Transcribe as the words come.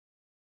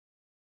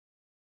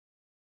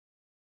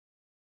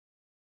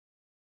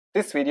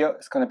This video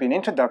is going to be an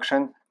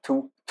introduction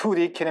to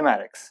 2D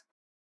kinematics.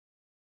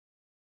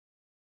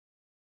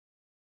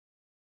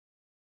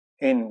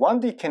 In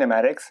 1D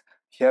kinematics,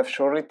 we have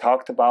surely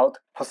talked about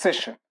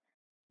position.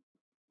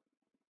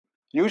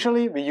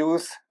 Usually we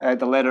use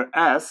the letter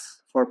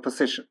S for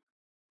position.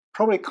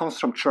 Probably comes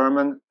from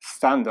German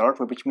standard,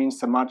 which means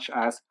so much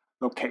as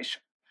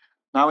location.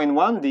 Now in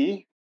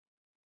 1D,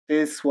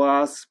 this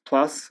was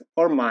plus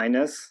or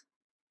minus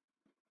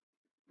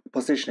a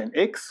position in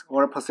X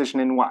or a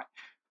position in Y.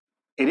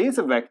 It is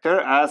a vector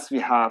as we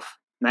have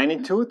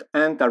magnitude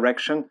and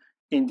direction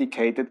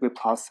indicated with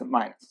plus and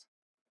minus.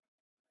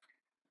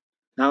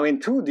 Now in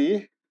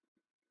 2D,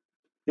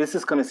 this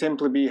is going to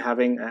simply be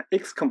having an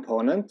X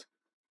component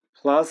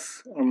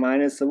plus or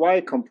minus a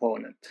Y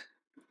component.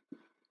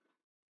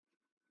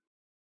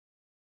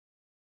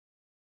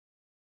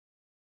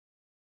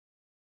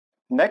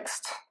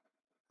 Next,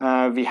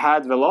 we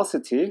had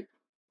velocity,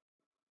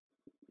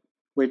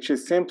 which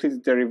is simply the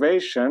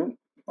derivation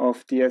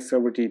of ds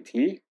over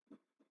dt.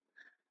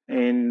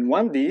 In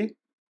 1D,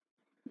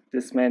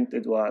 this meant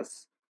it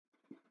was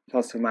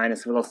plus or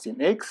minus velocity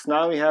in x.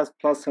 Now we have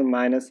plus or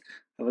minus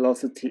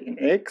velocity in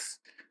x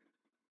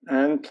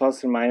and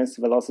plus or minus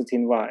velocity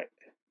in y.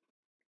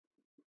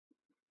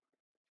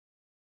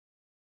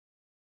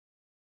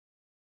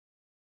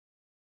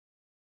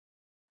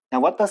 Now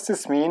what does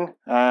this mean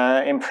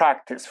in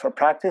practice? For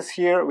practice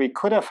here, we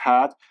could have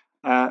had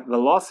a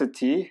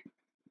velocity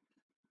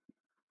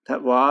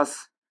that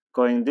was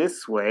going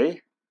this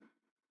way,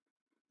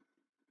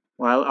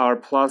 while our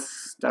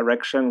plus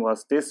direction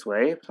was this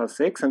way, plus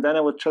 6, and then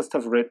I would just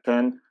have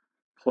written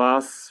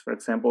plus, for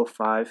example,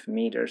 5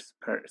 meters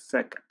per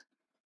second.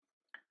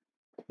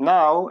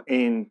 Now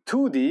in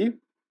 2D,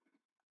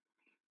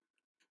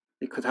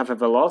 we could have a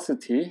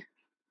velocity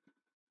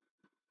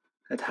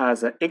that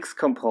has an x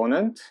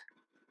component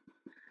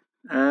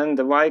and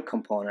a y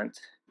component.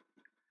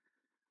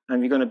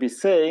 And we're going to be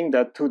saying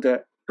that to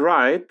the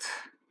right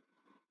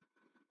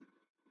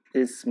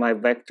is my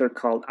vector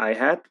called I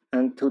hat,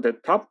 and to the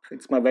top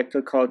it's my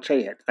vector called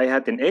j hat. I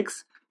hat in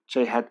x,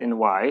 j hat in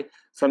y.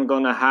 So I'm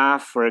going to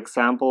have, for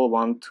example,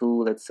 1,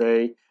 2, let's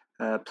say,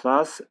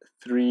 plus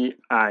 3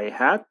 I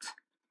hat.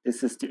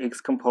 This is the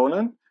x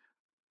component,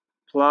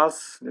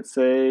 plus, let's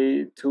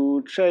say,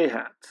 2 j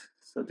hat.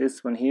 So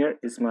this one here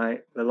is my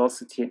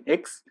velocity in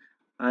x,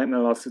 my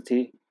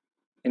velocity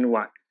in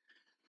y.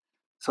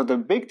 So the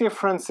big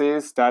difference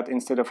is that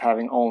instead of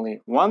having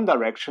only one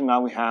direction, now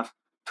we have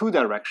two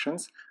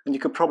directions, and you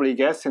could probably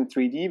guess in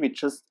 3D we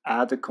just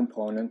add a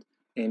component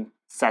in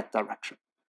z direction.